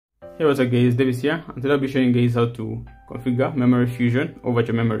Hey, what's up guys, Davis here, and today I'll be showing you guys how to configure MemFusion or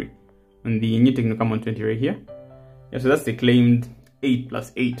virtual memory on the new Tecno Camon 20 right here. Yeah, so that's the claimed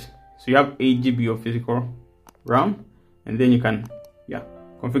 8+8. So you have 8 GB of physical RAM, and then you can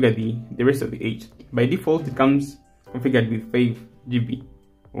configure the rest of the 8. By default, it comes configured with 5 GB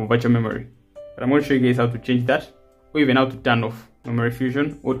of virtual memory. But I'm going to show you guys how to change that, or even how to turn off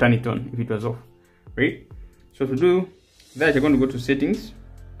MemFusion or turn it on if it was off, right? So to do that, you're going to go to settings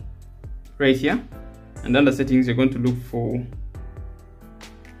right here, and under settings you're going to look for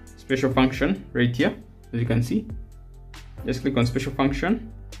special function right here. As you can see, just click on special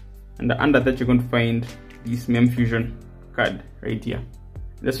function, and under that you're going to find this MemFusion card right here.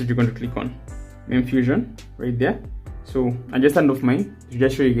 That's what you're going to click on, MemFusion right there. So I just turned off mine to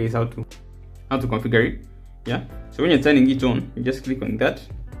just show you guys how to configure it. Yeah, so when you're turning it on, you just click on that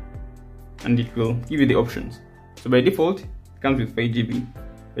and it will give you the options. So by default it comes with 5 GB,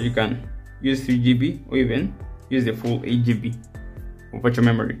 but you can use 3 GB or even use the full 8 GB of virtual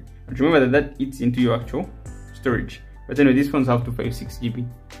memory. But remember that eats into your actual storage. But anyway, these phones have 256 GB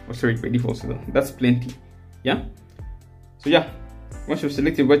of storage by default, so that's plenty. Yeah. So yeah, once you've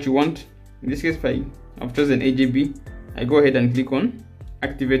selected what you want, in this case I've chosen 8 GB, I go ahead and click on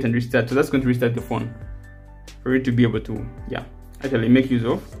activate and restart. So that's going to restart the phone for it to be able to actually make use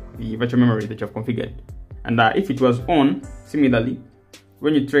of the virtual memory that you have configured. And if it was on, similarly,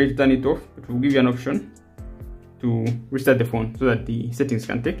 when you try to turn it off, it will give you an option to restart the phone so that the settings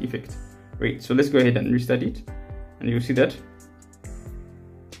can take effect. Right, so let's go ahead and restart it, and you'll see that.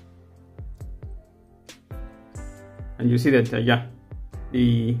 And you see that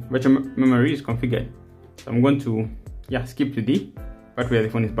the virtual memory is configured. So I'm going to skip to the part where the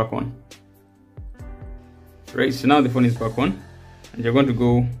phone is back on. Right, so now the phone is back on, and you're going to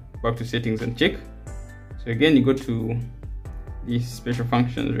go back to settings and check. So again, you go to these special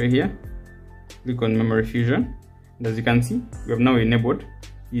functions right here, click on MemFusion, and as you can see, we have now enabled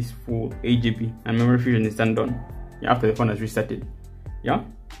this full 8 GB, and MemFusion is turned on after the phone has restarted.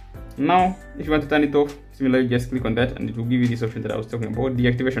 Now if you want to turn it off, similarly, just click on that and it will give you this option that I was talking about. The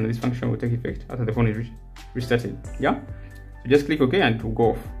activation of this function will take effect after the phone is restarted. So just click OK and it will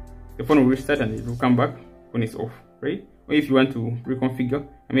go off. The phone will restart and it will come back when it's off, right? Or if you want to reconfigure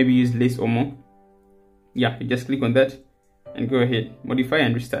and maybe use less or more, you just click on that and go ahead, modify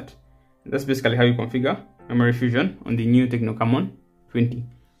and restart. And that's basically how you configure MemFusion on the new Tecno Camon 20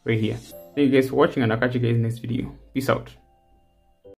 right here. Thank you guys for watching, and I'll catch you guys in the next video. Peace out.